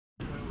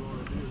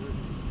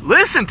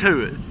Listen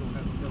to it.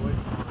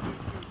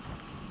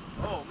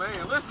 Oh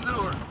man, listen to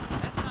her.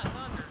 That's not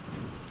thunder.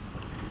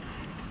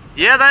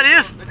 Yeah, that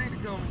is. They need to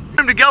come.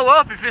 To go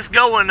up if it's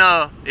going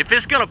if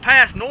it's gonna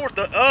pass north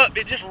or up,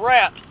 it just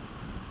wrapped.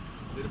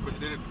 Did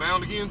it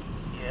bound again?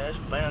 Yeah, it's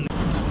bound.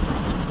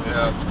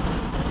 Yeah.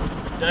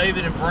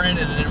 David and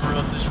Brandon and them are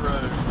up this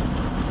road.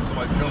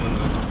 Somebody's coming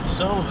though.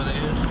 Sullivan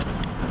is.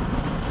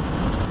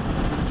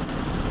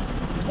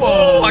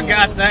 Whoa, I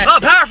got that. Oh,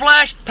 power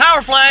flash!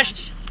 Power flash!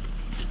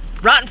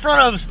 Right in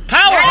front of us.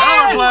 Power!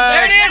 Power flash!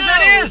 There it is,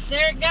 there it is!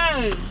 There it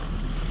goes.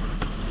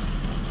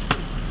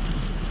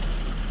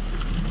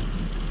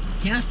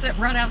 Can I step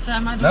right outside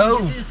my door? No,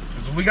 and get this?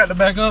 'cause we got to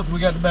back up. We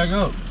got to back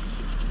up.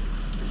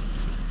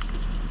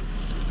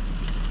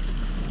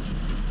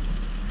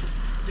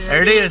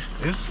 There it is.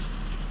 It's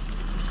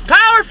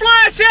Power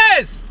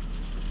flashes!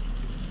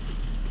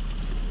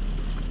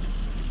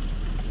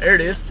 There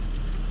it is.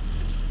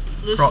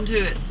 Listen to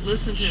it.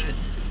 Listen to it.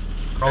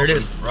 There it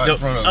is. right in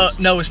front of us.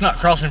 No, it's not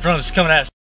crossing in front of us. It's coming at us.